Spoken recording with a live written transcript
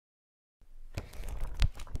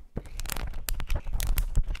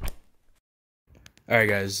Alright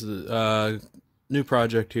guys, new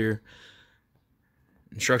project here.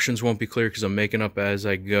 Instructions won't be clear because I'm making up as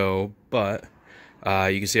I go, but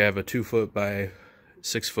you can see I have a 2-foot by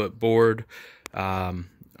 6-foot board. We're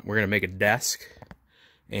going to make a desk,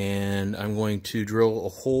 and I'm going to drill a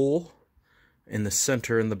hole in the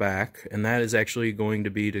center in the back, and that is actually going to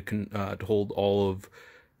be to hold all of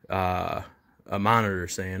a monitor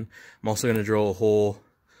stand. I'm also going to drill a hole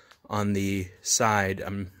on the side.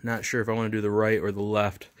 I'm not sure if I want to do the right or the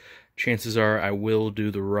left. Chances are I will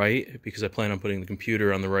do the right because I plan on putting the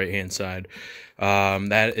computer on the right hand side.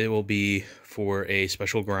 That it will be for a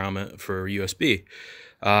special grommet for USB.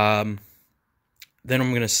 Then I'm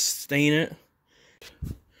going to stain it.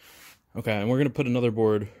 Okay, and we're going to put another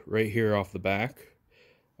board right here off the back.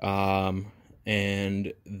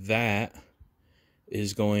 And that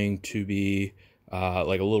is going to be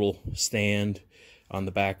like a little stand on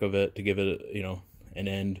the back of it to give it, an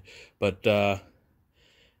end. But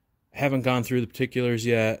haven't gone through the particulars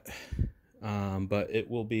yet, but it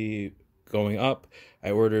will be going up.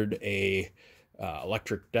 I ordered a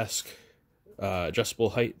electric desk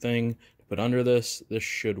adjustable height thing to put under this. This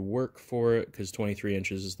should work for it because 23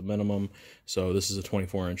 inches is the minimum, so this is a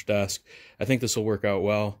 24-inch desk. I think this will work out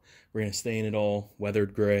well. We're going to stain it all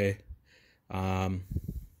weathered gray, but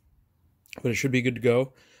it should be good to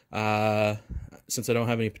go. Since I don't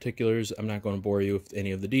have any particulars, I'm not going to bore you with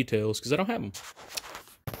any of the details because I don't have them.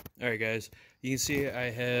 Alright guys, you can see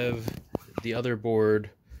I have the other board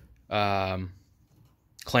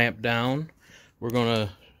clamped down. We're going to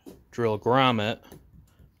drill a grommet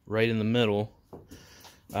right in the middle,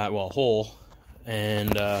 a hole, and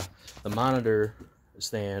the monitor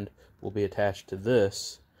stand will be attached to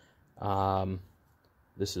this.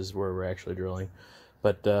 This is where we're actually drilling,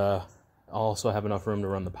 but I'll also have enough room to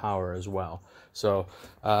run the power as well. So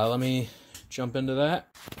let me jump into that.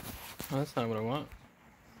 Oh, that's not what I want.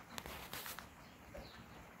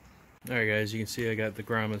 Alright guys, you can see I got the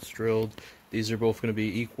grommets drilled. These are both going to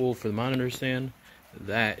be equal for the monitor stand.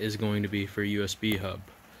 That is going to be for USB hub.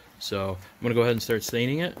 So I'm going to go ahead and start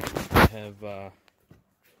staining it. I have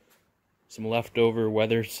some leftover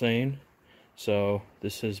weather stain. So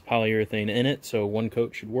this is polyurethane in it, so one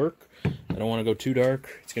coat should work. I don't want to go too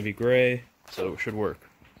dark. It's going to be gray, so it should work.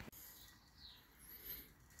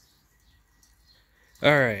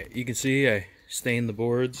 Alright, you can see I stained the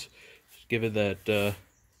boards. Just give it that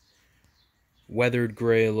weathered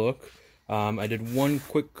gray look. I did one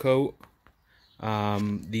quick coat.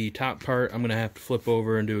 The top part I'm going to have to flip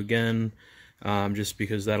over and do again, just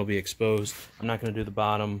because that'll be exposed. I'm not going to do the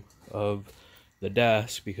bottom of the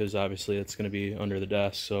desk because obviously it's going to be under the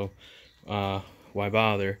desk, so why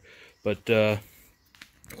bother? But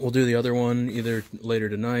we'll do the other one either later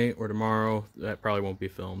tonight or tomorrow. That probably won't be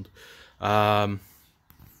filmed.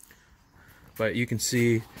 But you can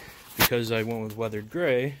see, because I went with weathered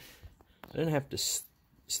gray, I didn't have to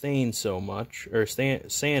stain so much, or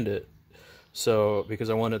sand it, so because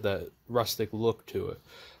I wanted that rustic look to it.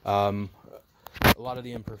 A lot of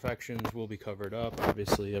the imperfections will be covered up.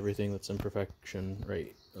 Obviously, everything that's imperfection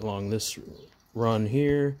right along this run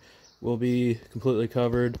here will be completely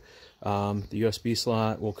covered. The USB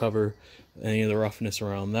slot will cover any of the roughness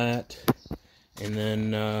around that. And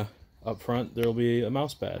then up front there will be a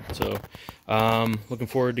mouse pad. So looking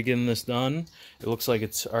forward to getting this done. It looks like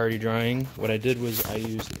it's already drying. What I did was I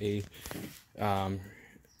used a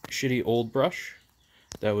shitty old brush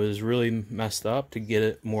that was really messed up to get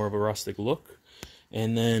it more of a rustic look.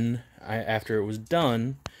 And then after it was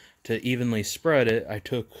done, to evenly spread it, I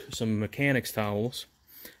took some mechanics towels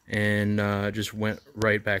and just went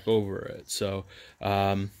right back over it. So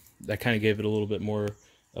that kind of gave it a little bit more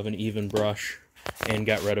of an even brush and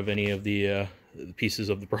got rid of any of the pieces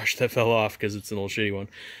of the brush that fell off because it's an old shitty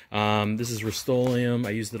one. This is Rust-Oleum.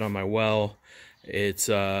 I used it on my well. It's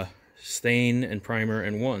stain and primer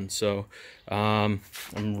in one. So I'm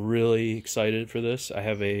really excited for this. I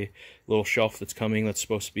have a little shelf that's coming that's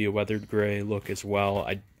supposed to be a weathered gray look as well.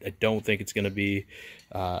 I don't think it's going to be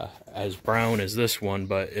as brown as this one,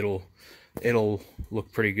 but it'll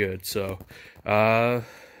look pretty good. So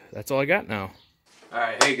that's all I got now.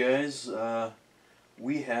 Alright, hey guys,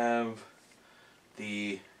 we have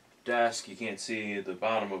the desk. You can't see the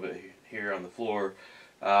bottom of it here on the floor.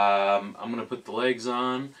 I'm going to put the legs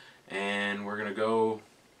on, and we're going to go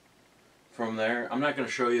from there. I'm not going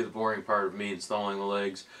to show you the boring part of me installing the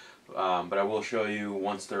legs, but I will show you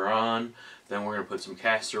once they're on. Then we're going to put some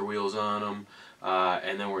caster wheels on them,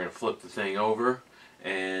 and then we're going to flip the thing over.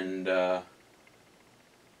 And I'm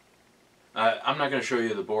not going to show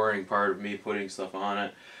you the boring part of me putting stuff on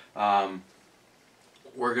it.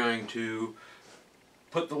 We're going to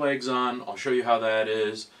put the legs on. I'll show you how that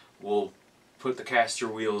is. We'll put the caster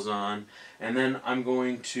wheels on, and then I'm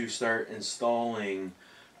going to start installing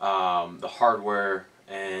the hardware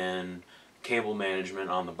and cable management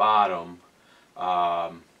on the bottom,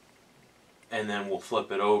 and then we'll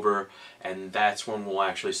flip it over, and that's when we'll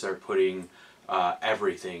actually start putting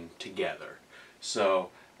everything together. So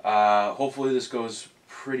hopefully this goes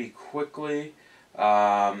pretty quickly.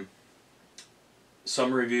 Some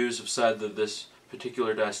reviews have said that this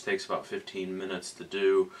particular desk takes about 15 minutes to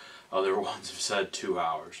do. Other ones have said 2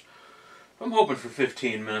 hours. I'm hoping for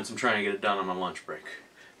 15 minutes. I'm trying to get it done on my lunch break.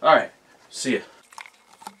 Alright, see ya.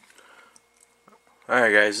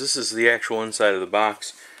 Alright guys, this is the actual inside of the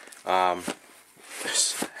box.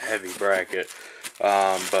 This heavy bracket.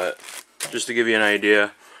 But just to give you an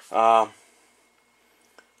idea, I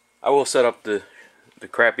will set up the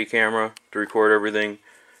crappy camera to record everything.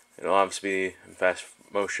 It'll obviously be in fast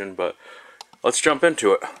motion, but let's jump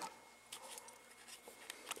into it.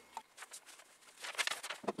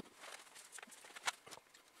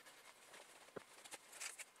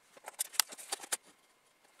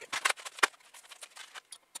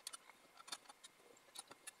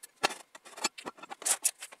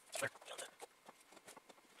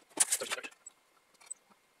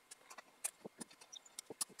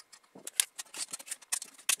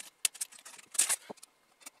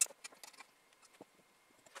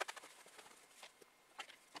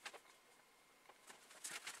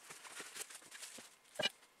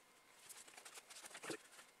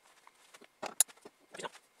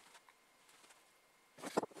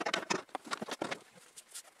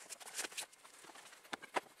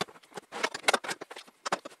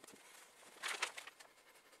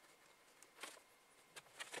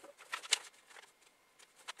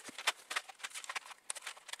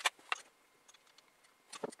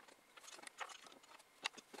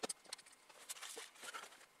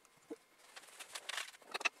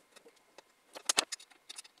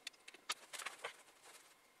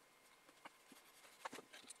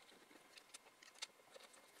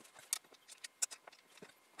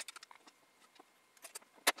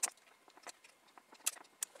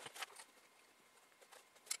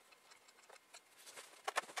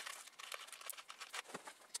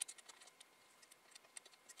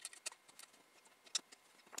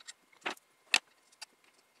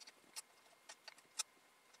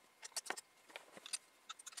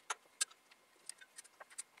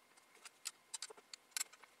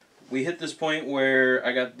 We hit this point where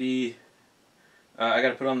I got the I got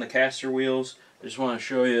to put on the caster wheels. I just want to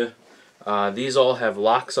show you. These all have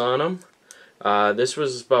locks on them. This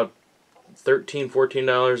was about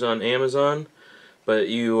 $13–14 on Amazon, but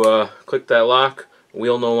you click that lock,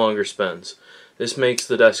 wheel no longer spins. This makes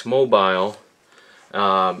the desk mobile,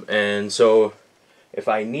 and so if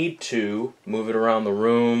I need to move it around the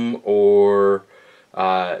room or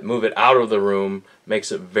move it out of the room, makes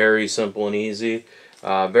it very simple and easy.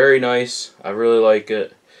 Very nice. I really like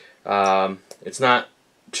it. It's not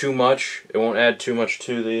too much. It won't add too much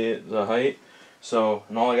to the height. So,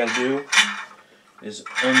 and all I gotta do is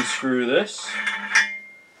unscrew this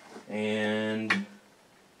and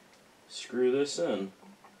screw this in.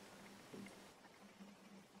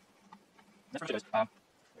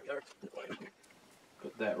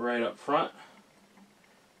 Put that right up front.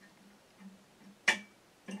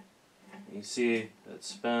 You see it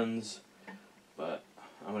spins, but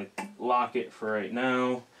I'm going to lock it for right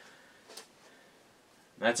now.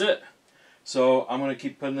 That's it. So I'm going to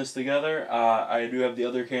keep putting this together. I do have the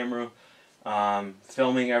other camera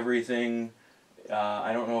filming everything.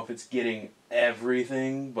 I don't know if it's getting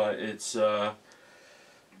everything, but it's going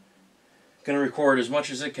to record as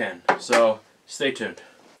much as it can. So stay tuned.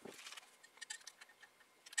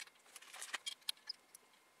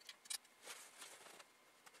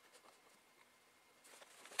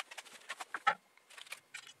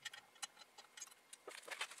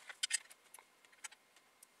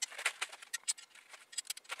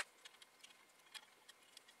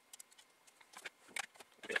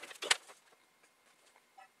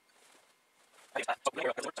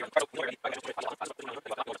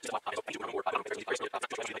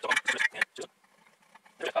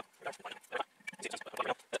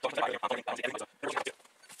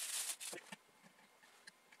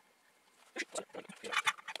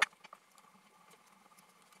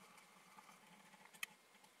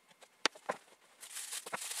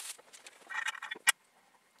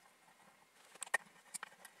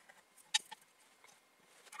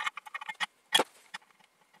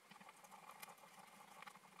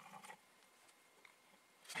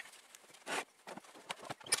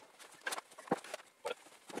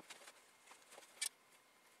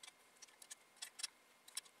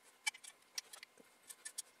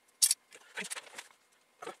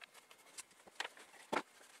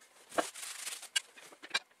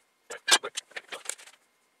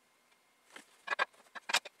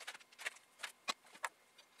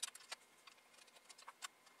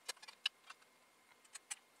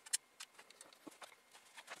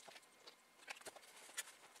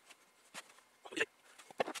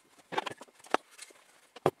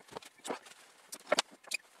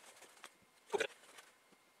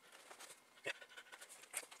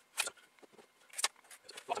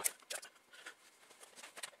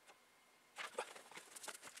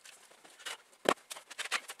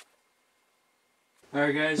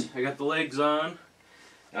 Alright guys, I got the legs on,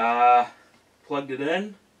 plugged it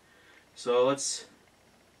in, so let's,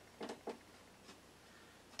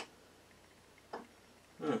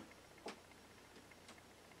 how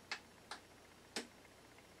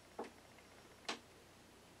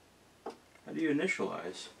do you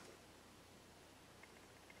initialize?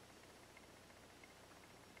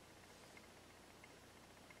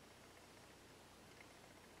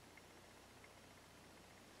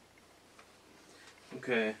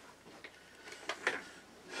 Okay,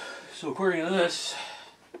 so according to this,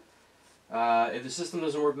 if the system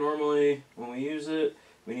doesn't work normally when we use it,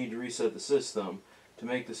 we need to reset the system to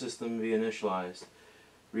make the system be initialized.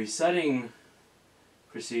 Resetting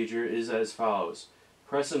procedure is as follows.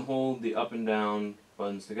 Press and hold the up and down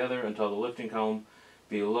buttons together until the lifting column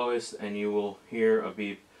be lowest and you will hear a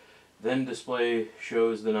beep. Then display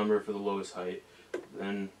shows the number for the lowest height.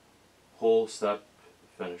 Then whole step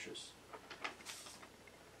finishes.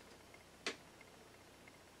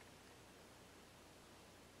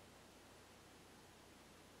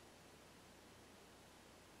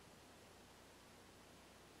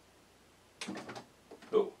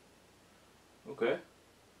 Oh, okay.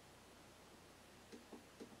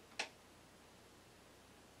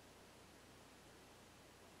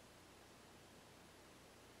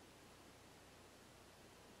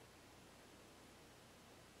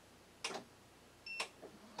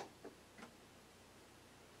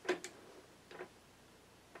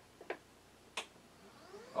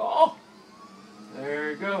 Oh,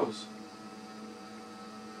 there it goes.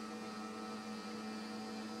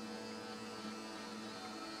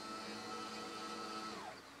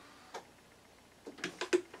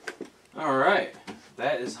 Alright,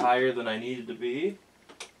 that is higher than I needed to be.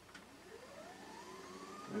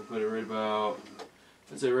 I put it right about,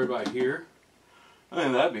 let's say right about here. I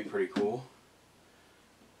think that'd be pretty cool.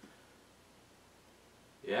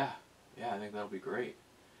 Yeah, I think that'll be great.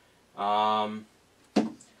 I'm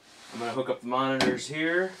gonna hook up the monitors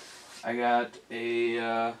here. I got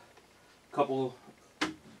a couple,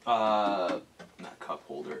 not cup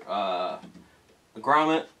holder, a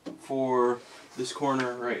grommet for this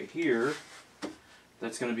corner right here.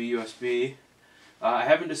 That's going to be USB. I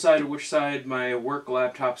haven't decided which side my work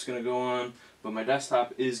laptop's going to go on, but my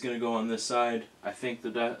desktop is going to go on this side. I think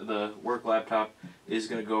the work laptop is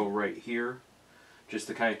going to go right here, just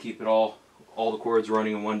to kind of keep it all the cords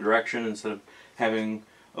running in one direction instead of having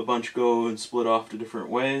a bunch go and split off to different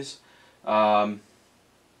ways. I'm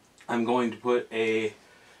going to put a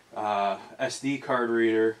SD card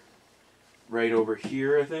reader right over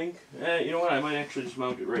here, I think. You know what, I might actually just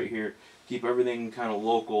mount it right here. Keep everything kind of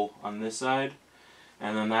local on this side.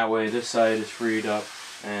 And then that way this side is freed up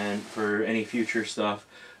and for any future stuff.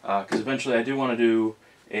 Because eventually I do want to do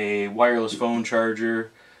a wireless phone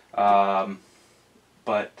charger. But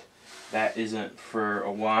that isn't for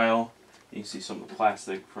a while. You can see some of the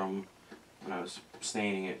plastic from when I was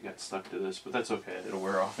staining it got stuck to this. But that's okay, it'll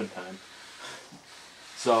wear off in time.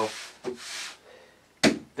 So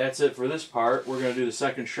that's it for this part. We're going to do the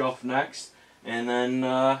second shelf next, and then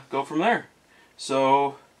go from there.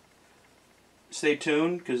 So stay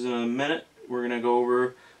tuned, because in a minute we're going to go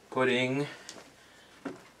over putting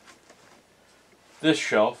this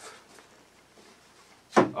shelf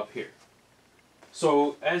up here.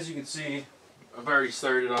 So as you can see, I've already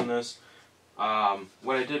started on this.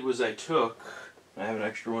 What I did was I have an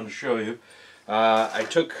extra one to show you, I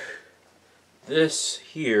took this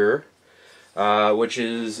here, which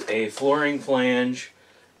is a flooring flange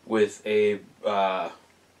with a the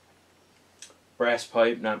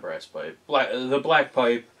black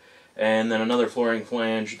pipe, and then another flooring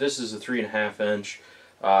flange. This is a 3.5 inch,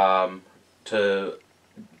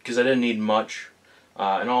 because I didn't need much.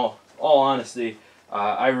 In all honesty,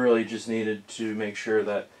 I really just needed to make sure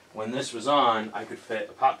that when this was on, I could fit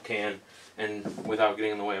a pop can and without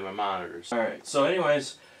getting in the way of my monitors. Alright, so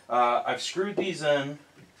anyways, I've screwed these in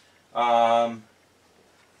 1.5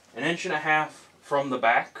 inches from the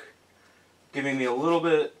back, giving me a little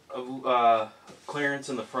bit of clearance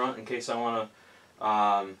in the front in case I want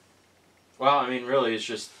to, well, I mean, really, it's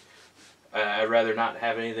just, I'd rather not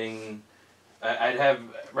have anything, I'd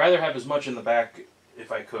rather have as much in the back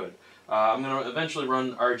if I could. I'm going to eventually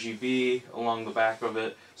run RGB along the back of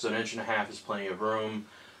it, so 1.5 inches is plenty of room.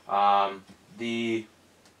 The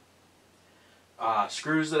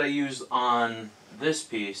screws that I used on this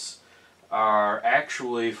piece are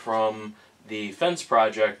actually from the fence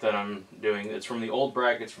project that I'm doing. It's from the old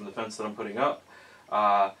brackets from the fence that I'm putting up.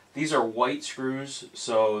 These are white screws,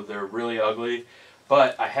 so they're really ugly,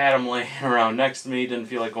 but I had them laying around next to me, didn't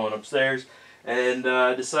feel like going upstairs, and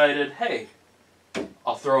decided, hey,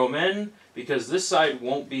 I'll throw them in, because this side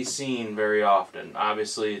won't be seen very often.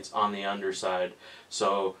 Obviously, it's on the underside,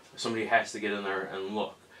 so somebody has to get in there and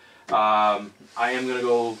look. I am going to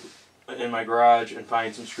go in my garage and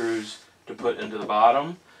find some screws to put into the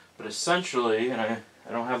bottom, but essentially, and I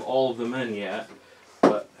don't have all of them in yet,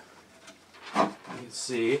 but you can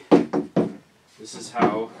see this is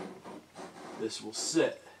how this will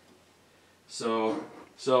sit. So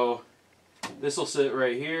this will sit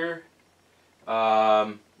right here.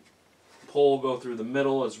 Pole will go through the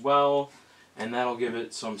middle as well, and that'll give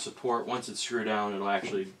it some support. Once it's screwed down, it'll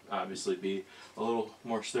actually obviously be a little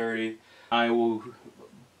more sturdy. I will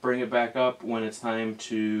bring it back up when it's time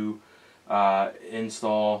to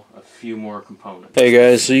install a few more components. Hey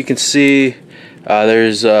guys, so you can see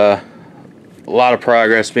there's a lot of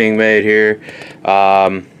progress being made here.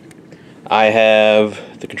 I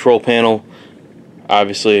have the control panel.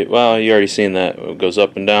 Obviously, well, you already seen that. It goes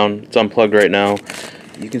up and down. It's unplugged right now.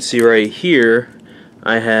 You can see right here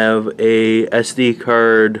I have a SD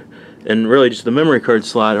card and really just the memory card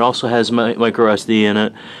slot. It also has micro SD in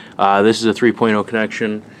it. This is a 3.0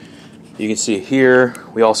 connection. You can see here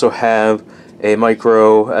we also have a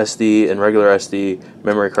micro SD and regular SD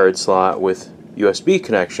memory card slot with USB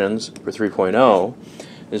connections for 3.0.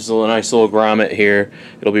 This is a nice little grommet here.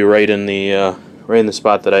 It'll be right in the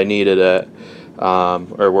spot that I need it at,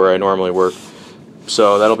 or where I normally work.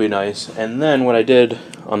 So that'll be nice. And then what I did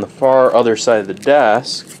on the far other side of the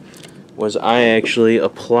desk was I actually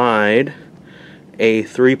applied a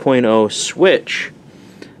 3.0 switch.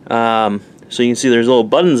 So you can see there's little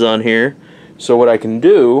buttons on here. So what I can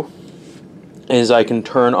do is I can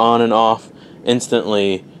turn on and off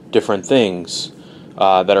instantly different things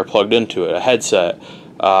that are plugged into it. A headset,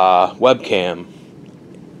 webcam,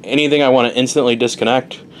 anything I want to instantly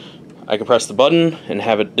disconnect, I can press the button and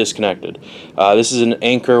have it disconnected. This is an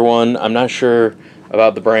Anchor one. I'm not sure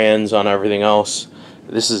about the brands on everything else.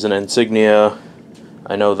 This is an Insignia.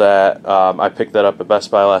 I know that I picked that up at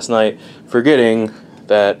Best Buy last night, forgetting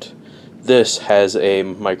that this has a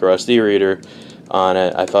micro SD reader on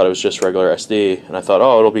it. I thought it was just regular SD, and I thought,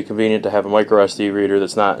 oh, it'll be convenient to have a micro SD reader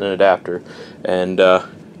that's not an adapter. And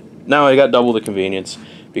now I got double the convenience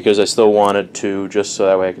because I still wanted to, just so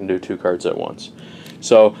that way I can do 2 cards at once.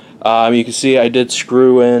 So you can see I did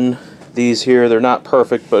screw in these here. They're not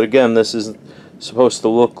perfect, but again, this is supposed to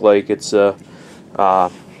look like it's worn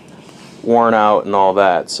out and all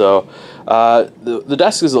that. So the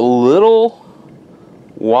desk is a little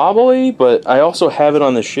wobbly, but I also have it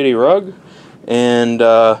on the shitty rug, and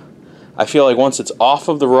I feel like once it's off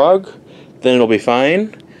of the rug, then it'll be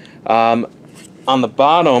fine. On the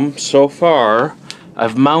bottom, so far,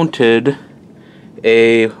 I've mounted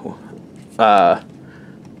a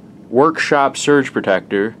workshop surge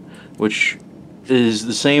protector, which is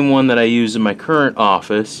the same one that I use in my current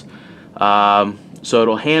office. So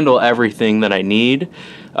it'll handle everything that I need.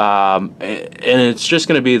 And it's just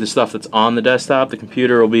going to be the stuff that's on the desktop. The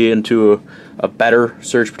computer will be into a better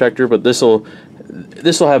surge protector, but this will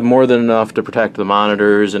have more than enough to protect the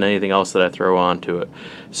monitors and anything else that I throw onto it.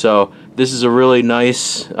 So this is a really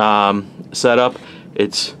nice setup.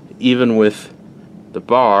 It's even with the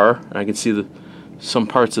bar, and I can see some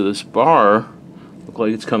parts of this bar look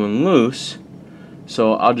like it's coming loose.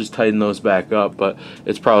 So I'll just tighten those back up, but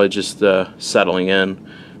it's probably just settling in.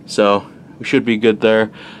 So we should be good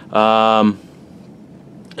there. And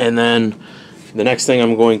then the next thing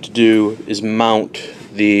I'm going to do is mount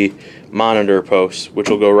the monitor post, which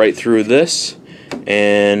will go right through this,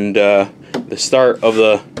 and the start of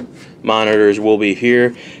the monitors will be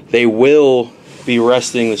here. They will be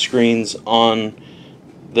resting the screens on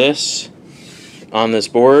this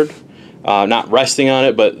board. Not resting on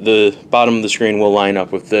it, but the bottom of the screen will line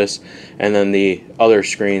up with this, and then the other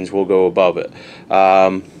screens will go above it.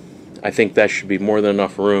 I think that should be more than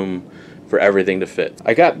enough room for everything to fit.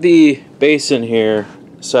 I got the basin here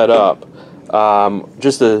set up.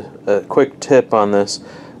 Just a quick tip on this.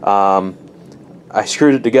 I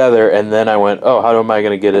screwed it together, and then I went, oh, how am I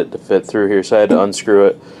going to get it to fit through here? So I had to unscrew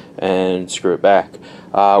it and screw it back.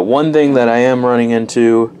 One thing that I am running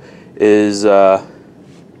into is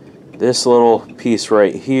this little piece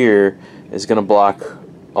right here is going to block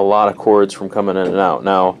a lot of cords from coming in and out.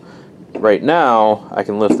 Now, right now, I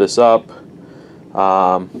can lift this up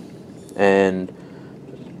and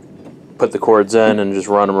put the cords in and just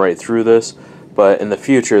run them right through this. But in the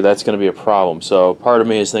future, that's going to be a problem. So part of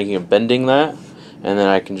me is thinking of bending that, and then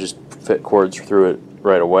I can just fit cords through it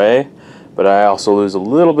right away. But I also lose a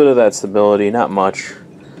little bit of that stability, not much.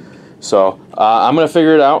 So I'm going to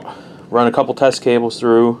figure it out, run a couple test cables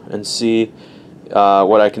through, and see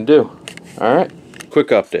what I can do. Alright, quick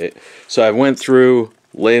update. So I went through,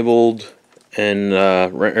 labeled and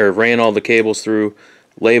ran all the cables through,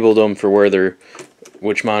 labeled them for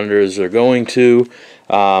which monitors they're going to.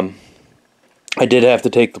 I did have to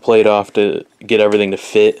take the plate off to get everything to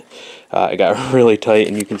fit. It got really tight,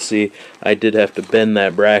 and you can see I did have to bend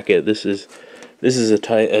that bracket. This is as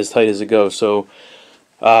tight as it goes. So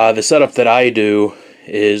the setup that I do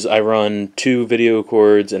is I run 2 video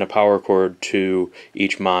cords and a power cord to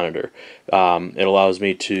each monitor. It allows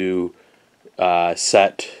me to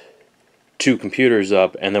set 2 computers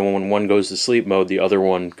up, and then when one goes to sleep mode, the other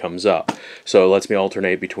one comes up. So it lets me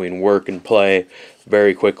alternate between work and play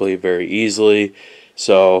very quickly, very easily.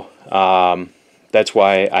 So that's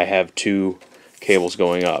why I have 2 cables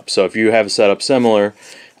going up. So if you have a setup similar,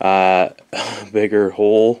 bigger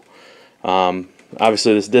hole,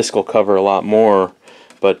 obviously this disc will cover a lot more,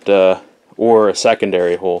 but or a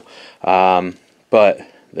secondary hole, but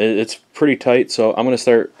it's pretty tight. So I'm going to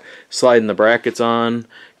start sliding the brackets on,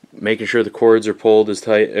 making sure the cords are pulled as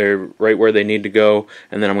tight or right where they need to go,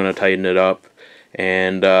 and then I'm going to tighten it up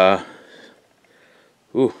and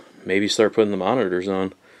maybe start putting the monitors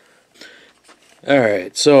on.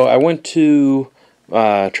 Alright, so I went to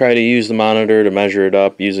try to use the monitor to measure it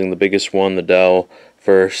up using the biggest one, the Dell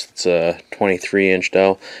first. It's a 23-inch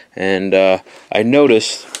Dell, and I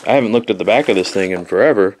noticed, I haven't looked at the back of this thing in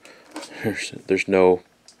forever, there's no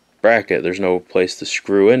bracket, there's no place to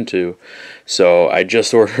screw into. So I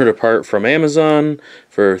just ordered a part from Amazon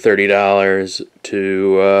for $30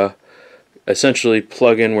 to essentially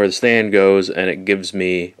plug in where the stand goes, and it gives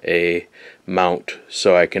me a mount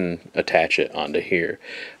so I can attach it onto here.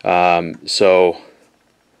 So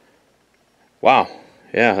wow,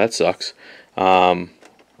 yeah, that sucks. I'm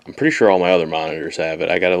pretty sure all my other monitors have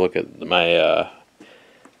it. I gotta look at my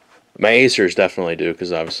my Acers definitely do,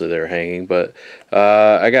 because obviously they're hanging, but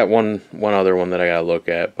I got one other one that I gotta look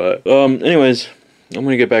at. But anyways, I'm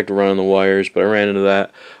gonna get back to running the wires, but I ran into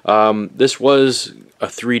that. This was a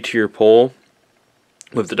 3-tier pole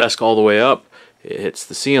with the desk all the way up. It hits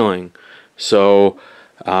the ceiling. So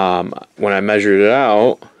when I measured it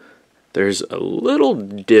out, there's a little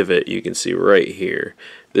divot you can see right here.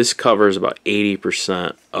 This covers about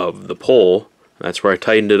 80% of the pole. That's where I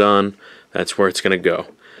tightened it on. That's where it's gonna go.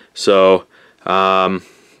 So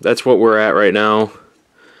that's what we're at right now.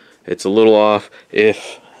 It's a little off.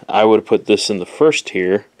 If I would have put this in the first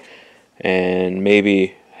tier and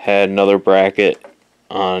maybe had another bracket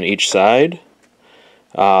on each side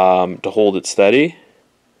to hold it steady,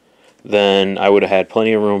 then I would have had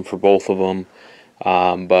plenty of room for both of them.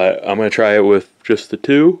 But I'm going to try it with just the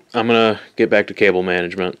 2. I'm going to get back to cable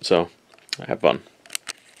management, so have fun.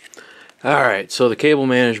 Alright, so the cable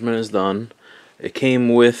management is done. It came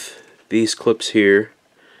with these clips here,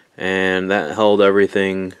 and that held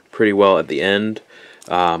everything pretty well at the end,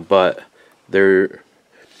 but the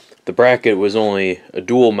bracket was only a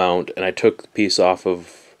dual mount, and I took the piece off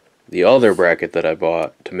of the other bracket that I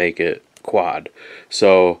bought to make it quad.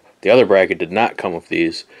 So the other bracket did not come with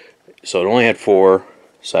these, so it only had 4,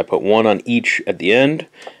 so I put 1 on each at the end,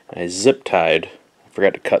 and I zip tied. I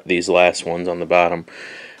forgot to cut these last ones on the bottom.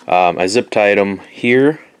 I zip tied them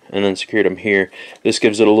here and then secured them here. This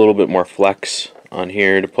gives it a little bit more flex on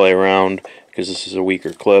here to play around because this is a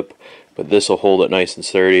weaker clip, but this will hold it nice and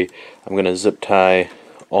sturdy. I'm going to zip tie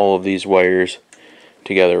all of these wires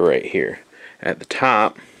together right here. At the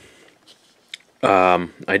top,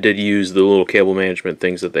 I did use the little cable management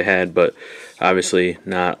things that they had, but obviously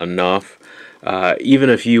not enough. Even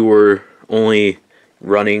if you were only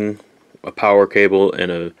running a power cable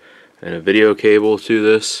and a video cable to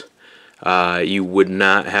this, you would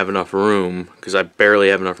not have enough room, because I barely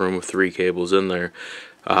have enough room with 3 cables in there.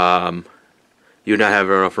 You would not have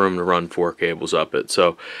enough room to run 4 cables up it.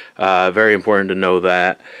 So very important to know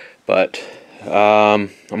that. But I'm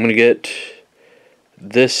going to get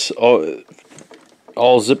this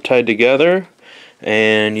all zip tied together,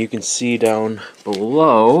 and you can see down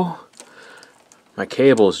below my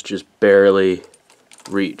cables just barely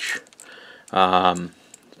reach.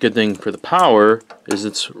 Good thing for the power is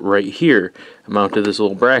it's right here. I mounted this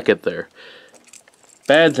little bracket there.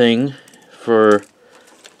 Bad thing for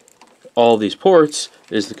all these ports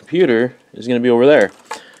is the computer is going to be over there.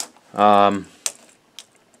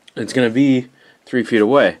 It's going to be 3 feet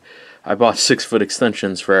away. I bought 6-foot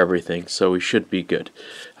extensions for everything, so we should be good.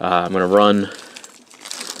 I'm going to run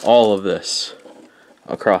all of this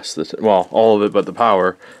across this, well, all of it but the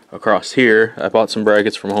power across here. I bought some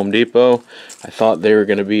brackets from Home Depot. I thought they were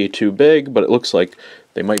going to be too big, but it looks like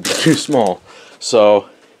they might be too small. So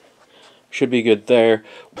should be good there.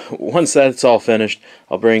 Once that's all finished,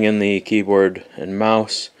 I'll bring in the keyboard and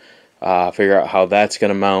mouse, figure out how that's going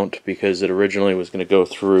to mount, because it originally was going to go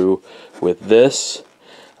through with this.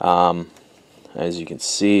 As you can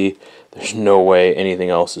see, there's no way anything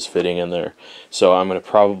else is fitting in there. So I'm going to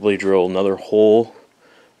probably drill another hole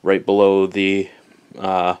right below the,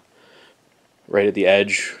 right at the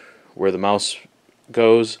edge where the mouse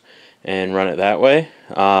goes, and run it that way.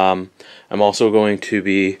 I'm also going to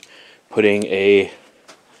be putting a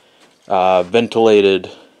ventilated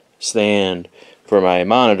stand for my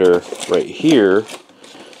monitor right here.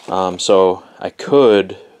 So I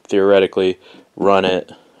could theoretically run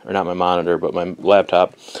it, or not my monitor, but my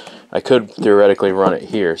laptop. I could theoretically run it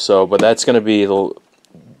here. So, but that's going to be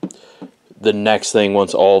the next thing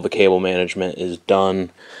once all the cable management is done.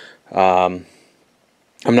 I'm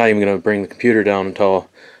not even going to bring the computer down until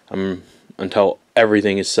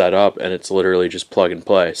everything is set up and it's literally just plug and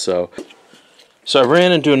play. So I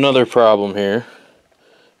ran into another problem here.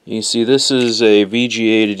 You see, this is a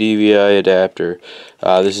VGA to DVI adapter.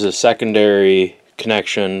 This is a secondary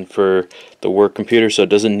connection for the work computer, so it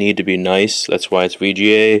doesn't need to be nice. That's why it's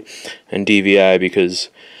VGA and DVI, because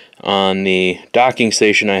on the docking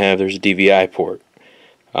station I have, there's a DVI port.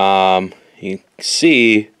 You can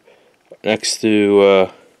see next to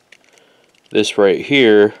this right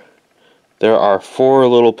here, there are 4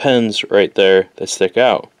 little pins right there that stick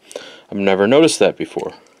out. I've never noticed that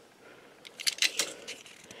before.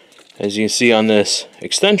 As you can see on this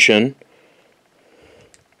extension,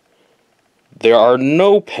 there are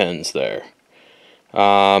no pins there.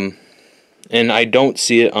 And I don't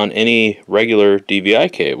see it on any regular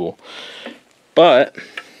DVI cable. But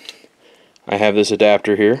I have this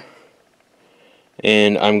adapter here,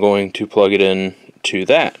 and I'm going to plug it in to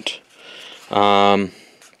that.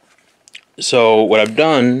 So what I've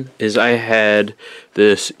done is I had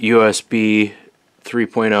this USB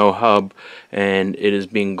 3.0 hub, and it is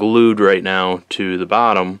being glued right now to the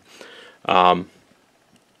bottom. I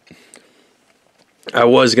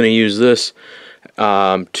was going to use this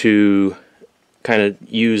to kind of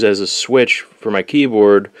use as a switch for my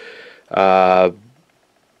keyboard and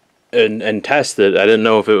test it. I didn't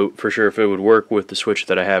know if it, for sure if it would work with the switch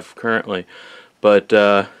that I have currently, but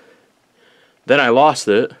then I lost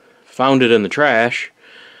it, found it in the trash.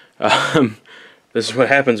 This is what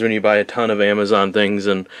happens when you buy a ton of Amazon things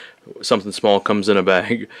and something small comes in a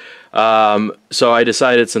bag. So I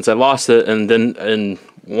decided, since I lost it and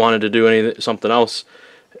wanted to do something else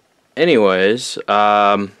anyways,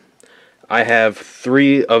 I have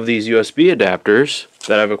 3 of these USB adapters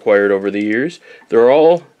that I've acquired over the years. They're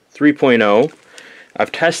all 3.0.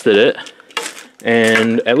 I've tested it,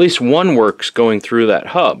 and at least one works going through that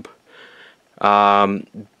hub.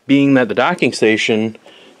 Being that the docking station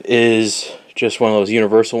is just one of those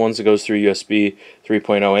universal ones that goes through USB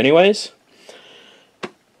 3.0 anyways,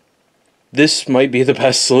 this might be the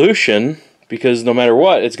best solution, because no matter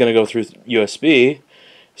what, it's going to go through USB,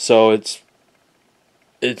 so it's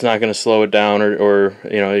not going to slow it down, or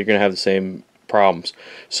you know, you're going to have the same problems.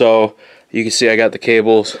 So you can see I got the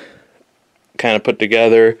cables kind of put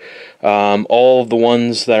together. All of the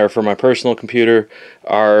ones that are for my personal computer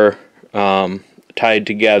are tied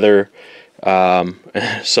together. So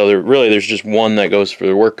there's just one that goes for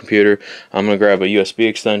the work computer. I'm going to grab a USB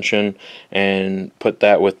extension and put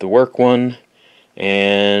that with the work one,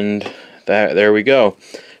 and there we go.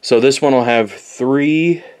 So this one will have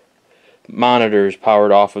 3 monitors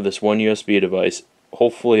powered off of this one USB device.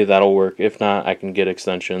 Hopefully that'll work. If not, I can get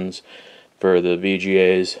extensions for the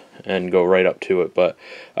VGAs and go right up to it. But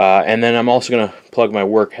and then I'm also going to plug my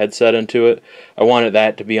work headset into it. I wanted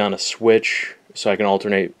that to be on a switch so I can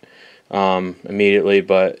alternate immediately,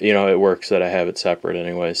 but you know, it works that I have it separate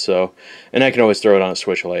anyway. So, and I can always throw it on a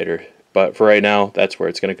switch later, but for right now, that's where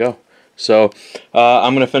it's going to go. So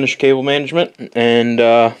I'm going to finish cable management,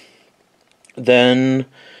 and then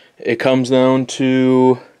it comes down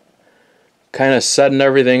to kind of setting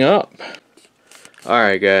everything up.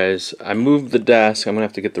 Alright guys, I moved the desk. I'm going to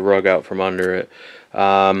have to get the rug out from under it.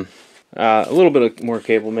 A little bit of more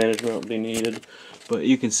cable management will be needed, but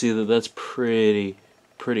you can see that that's pretty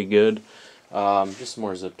good. Just some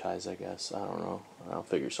more zip ties, I guess. I don't know. I'll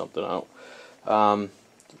figure something out.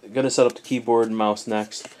 Gonna set up the keyboard and mouse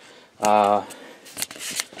next. My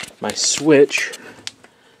switch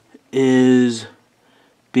is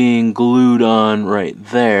being glued on right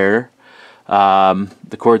there.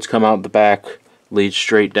 The cords come out the back, lead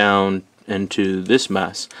straight down into this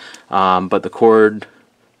mess. But the cord,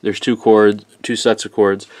 there's 2 sets of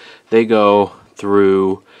cords. They go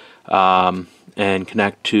through and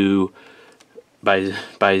connect to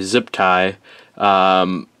by zip tie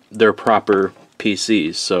their proper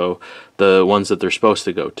PCs, so the ones that they're supposed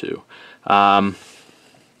to go to.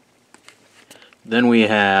 Then we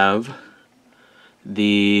have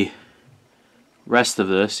the rest of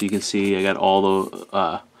this. You can see I got all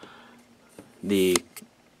the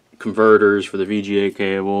converters for the VGA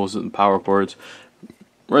cables and power cords.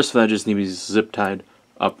 The rest of that just needs to be zip tied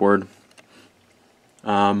upward.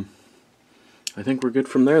 I think we're good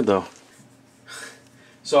from there though.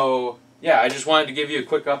 So yeah, I just wanted to give you a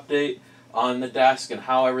quick update on the desk and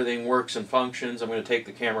how everything works and functions. I'm going to take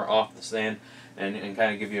the camera off the stand and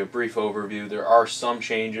kind of give you a brief overview. There are some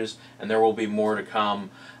changes and there will be more to come,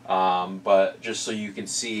 but just so you can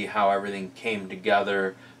see how everything came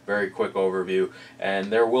together, very quick overview.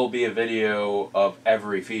 And there will be a video of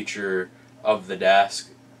every feature of the desk,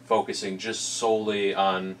 focusing just solely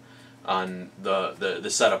on the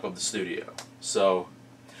setup of the studio. So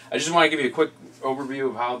I just want to give you a quick overview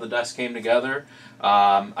of how the desk came together.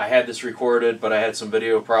 I had this recorded, but I had some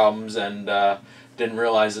video problems and didn't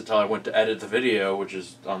realize it until I went to edit the video, which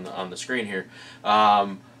is on the screen here.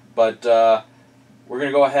 But we're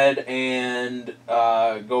gonna go ahead and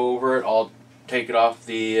go over it. I'll take it off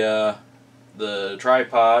the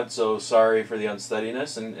tripod, so sorry for the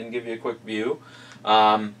unsteadiness, and give you a quick view.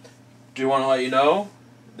 Do want to let you know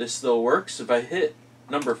this still works. If I hit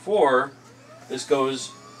number 4, this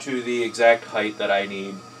goes to the exact height that I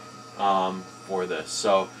need for this.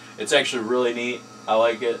 So it's actually really neat. I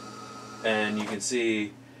like it, and you can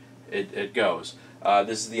see it goes.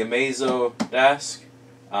 This is the Aimezo desk.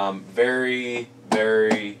 Very,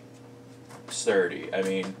 very sturdy. I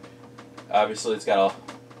mean, obviously it's got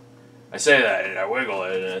I say that and I wiggle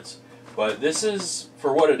it, and but this is,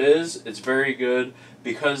 for what it is, it's very good.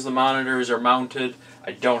 Because the monitors are mounted,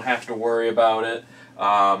 I don't have to worry about it.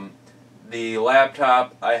 The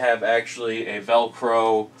laptop, I have actually a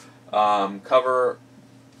Velcro cover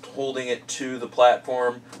holding it to the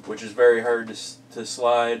platform, which is very hard to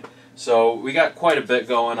slide. So we got quite a bit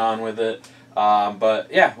going on with it.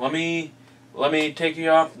 But yeah, let me take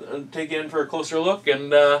you in for a closer look, and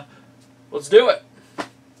let's do it.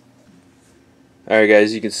 Alright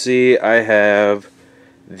guys, you can see I have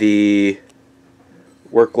the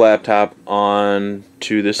work laptop on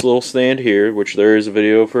to this little stand here, which there is a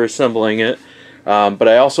video for assembling it. But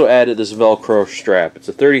I also added this Velcro strap. It's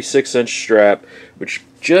a 36-inch strap, which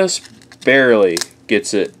just barely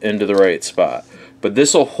gets it into the right spot. But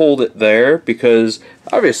this will hold it there because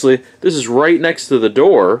obviously this is right next to the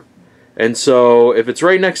door. And so if it's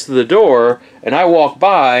right next to the door and I walk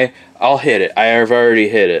by, I'll hit it. I have already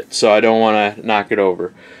hit it, so I don't want to knock it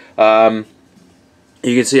over.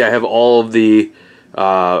 You can see I have all of the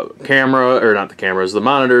the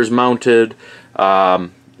monitors mounted.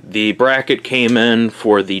 The bracket came in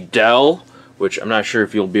for the Dell, which I'm not sure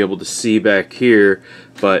if you'll be able to see back here,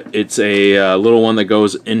 but it's a little one that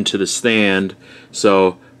goes into the stand,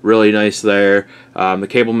 so really nice there. The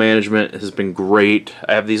cable management has been great.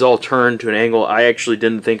 I have these all turned to an angle I actually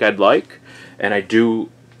didn't think I'd like, and I do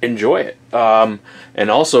enjoy it. And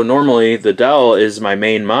also, normally the Dell is my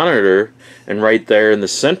main monitor and right there in the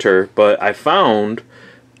center, but I found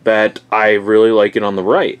that I really like it on the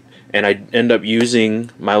right, and I end up using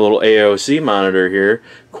my little AOC monitor here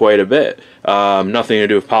quite a bit. Nothing to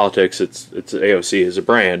do with politics, it's AOC as a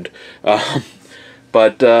brand.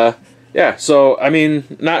 Yeah, so I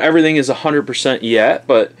mean, not everything is 100% yet,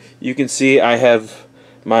 but you can see I have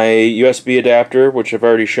my USB adapter, which I've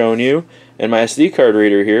already shown you, and my SD card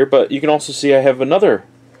reader here, but you can also see I have another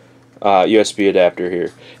USB adapter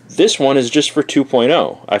here. This one is just for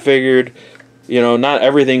 2.0. I figured, you know, not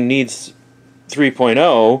everything needs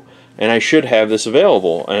 3.0, and I should have this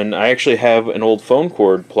available. And I actually have an old phone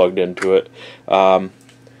cord plugged into it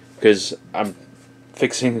because I'm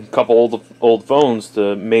fixing a couple old phones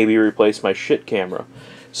to maybe replace my shit camera.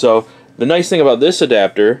 So the nice thing about this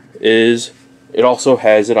adapter is it also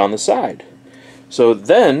has it on the side. So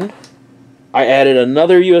then I added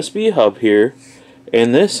another USB hub here,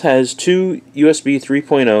 and this has 2 USB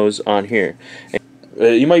 3.0s on here.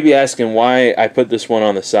 You might be asking why I put this one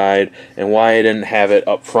on the side and why I didn't have it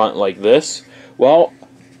up front like this. Well,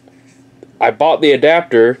 I bought the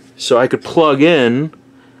adapter so I could plug in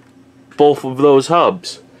both of those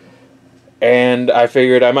hubs, and I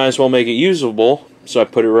figured I might as well make it usable, so I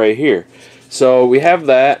put it right here. So we have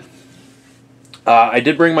that. I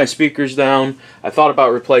did bring my speakers down. I thought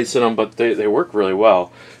about replacing them, but they work really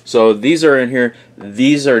well. So these are in here.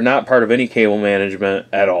 These are not part of any cable management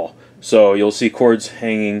at all. So you'll see cords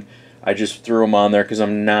hanging. I just threw them on there because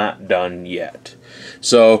I'm not done yet.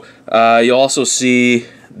 So you'll also see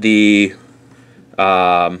the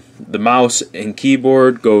mouse and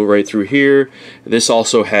keyboard go right through here. This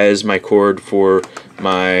also has my cord for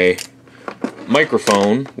my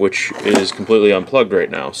microphone, which is completely unplugged right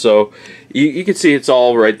now. So you can see it's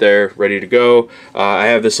all right there, ready to go. I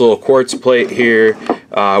have this little quartz plate here,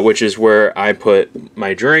 which is where I put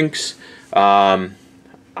my drinks.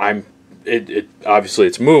 Obviously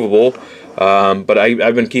it's movable, but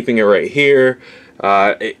I've been keeping it right here.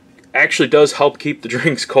 It actually does help keep the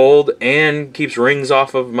drinks cold and keeps rings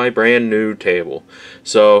off of my brand new table.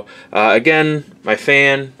 So again, my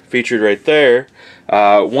fan featured right there.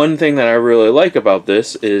 One thing that I really like about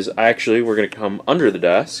this is actually we're going to come under the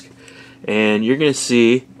desk and you're going to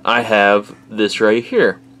see I have this right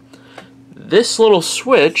here. This little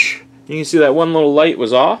switch, you can see that one little light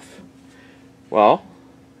was off. Well,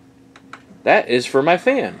 that is for my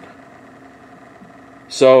fan.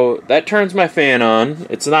 So that turns my fan on.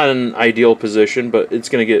 It's not an ideal position, but it's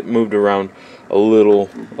going to get moved around a little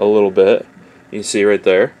bit. You can see right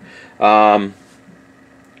there. But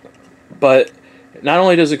not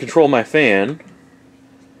only does it control my fan,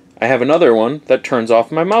 I have another one that turns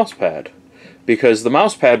off my mouse pad, because the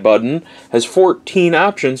mouse pad button has 14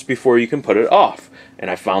 options before you can put it off,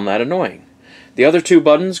 and I found that annoying. The other two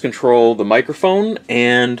buttons control the microphone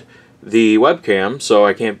and the webcam, so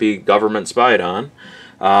I can't be government spied on.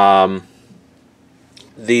 I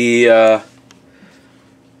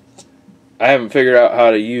haven't figured out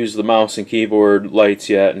how to use the mouse and keyboard lights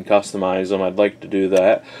yet and customize them. I'd like to do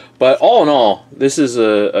that. But all in all, this is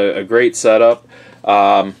a great setup.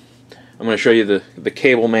 I'm going to show you the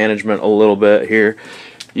cable management a little bit here.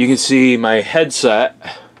 You can see my headset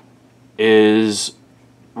is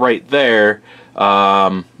right there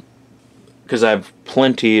because I have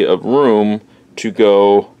plenty of room to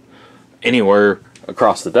go anywhere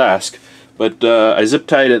across the desk. But I zip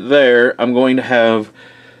tied it there. I'm going to have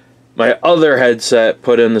my other headset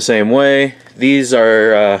put in the same way. These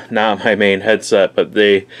are not my main headset, but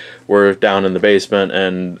they were down in the basement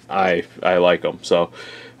and I like them. So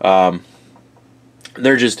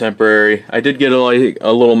they're just temporary. I did get a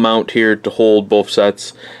little mount here to hold both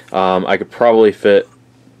sets. I could probably fit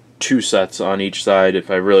 2 sets on each side if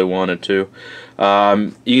I really wanted to.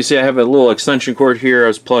 You can see I have a little extension cord here. I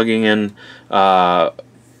was plugging in a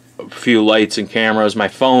few lights and cameras. My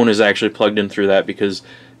phone is actually plugged in through that because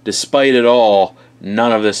despite it all,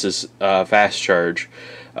 none of this is fast charge.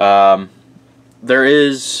 There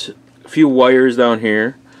is a few wires down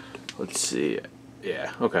here. Let's see.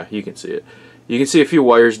 Yeah, okay, you can see it. You can see a few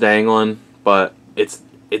wires dangling, but it's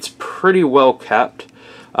pretty well kept.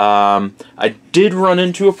 I did run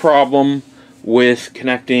into a problem with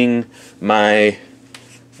connecting my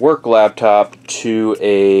work laptop to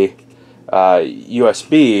a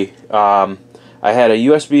USB. I had a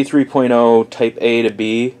USB 3.0 type A to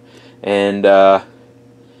B, and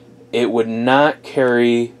it would not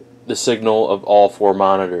carry the signal of all 4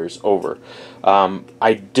 monitors over.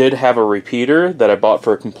 I did have a repeater that I bought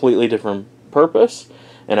for a completely different purpose,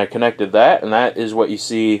 and I connected that, and that is what you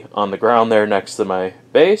see on the ground there next to my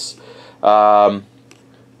base.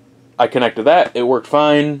 I connected that, it worked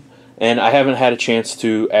fine, and I haven't had a chance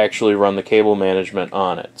to actually run the cable management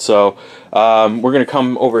on it. So we're going to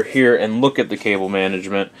come over here and look at the cable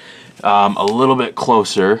management a little bit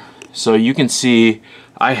closer. So you can see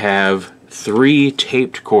I have 3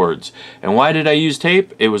 taped cords. And why did I use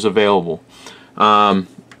tape? It was available.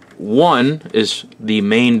 One is the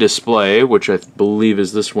main display, which I believe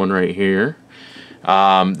is this one right here.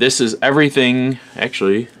 This is everything,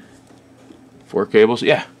 actually, 4 cables,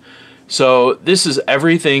 yeah. So this is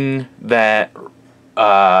everything that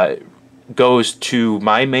goes to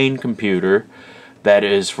my main computer that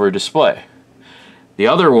is for display. The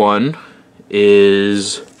other one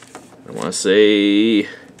is, I want to say,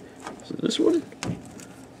 is it this one?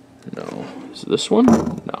 No. Is it this one?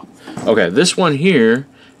 No. Okay, this one here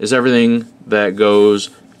is everything that goes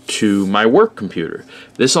to my work computer.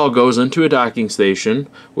 This all goes into a docking station,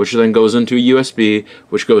 which then goes into a USB,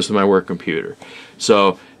 which goes to my work computer.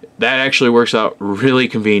 So that actually works out really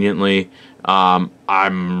conveniently.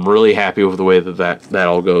 I'm really happy with the way that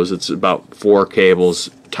all goes. It's about 4 cables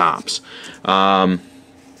tops. Then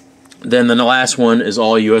the last one is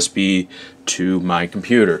all USB to my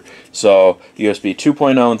computer. So USB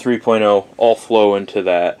 2.0 and 3.0 all flow into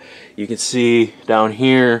that. You can see down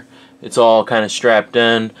here it's all kind of strapped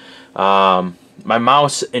in. My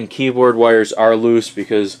mouse and keyboard wires are loose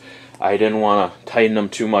because I didn't want to tighten them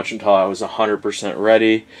too much until I was 100%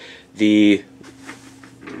 ready. The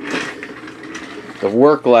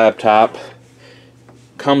work laptop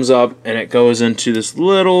comes up and it goes into this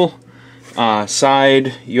little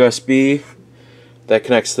side USB that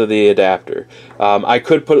connects to the adapter. I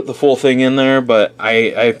could put the full thing in there, but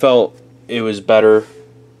I felt it was better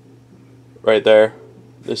right there.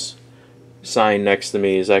 This sign next to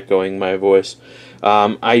me is echoing my voice.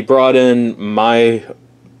 I brought in my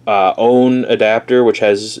own adapter, which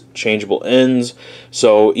has changeable ends,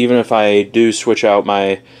 so even if I do switch out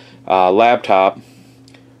my laptop,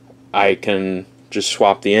 I can just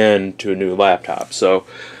swap the end to a new laptop. So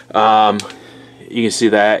you can see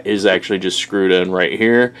that is actually just screwed in right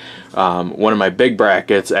here. One of my big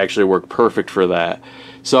brackets actually worked perfect for that.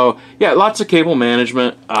 So yeah, lots of cable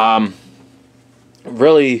management.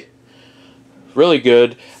 Really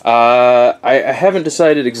good. I haven't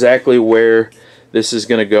decided exactly where this is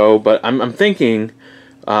going to go, but I'm thinking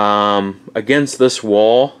against this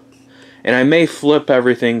wall, and I may flip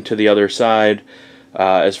everything to the other side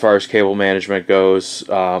as far as cable management goes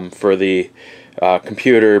for the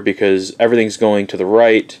computer, because everything's going to the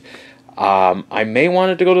right. I may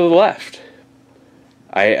want it to go to the left.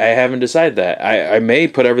 I haven't decided that. I may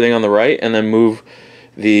put everything on the right and then move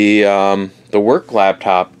the work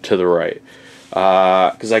laptop to the right,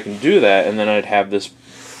 because I can do that, and then I'd have this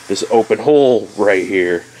open hole right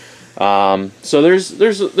here. So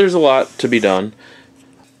there's a lot to be done.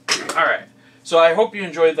 All right. So I hope you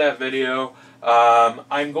enjoyed that video.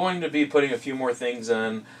 I'm going to be putting a few more things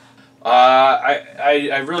in.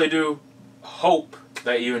 I really do hope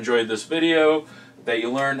that you enjoyed this video, that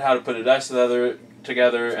you learned how to put a desk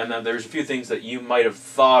together, and that there's a few things that you might have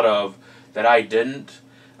thought of that I didn't,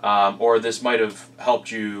 or this might have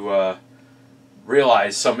helped you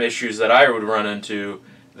realize some issues that I would run into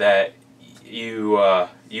that you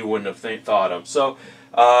wouldn't have thought of. So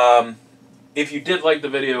if you did like the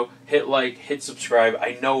video, hit like, hit subscribe.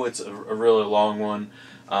 I know it's a really long one,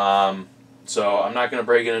 so I'm not going to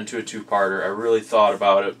break it into a two-parter. I really thought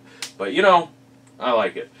about it, but you know, I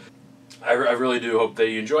like it. I really do hope that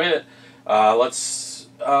you enjoy it. Let's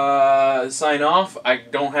sign off. I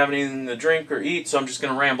don't have anything to drink or eat, so I'm just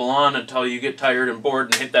going to ramble on until you get tired and bored,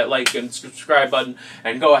 and hit that like and subscribe button,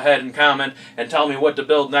 and go ahead and comment and tell me what to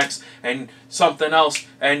build next and something else.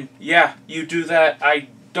 And yeah, you do that. I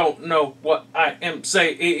don't know what I am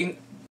saying.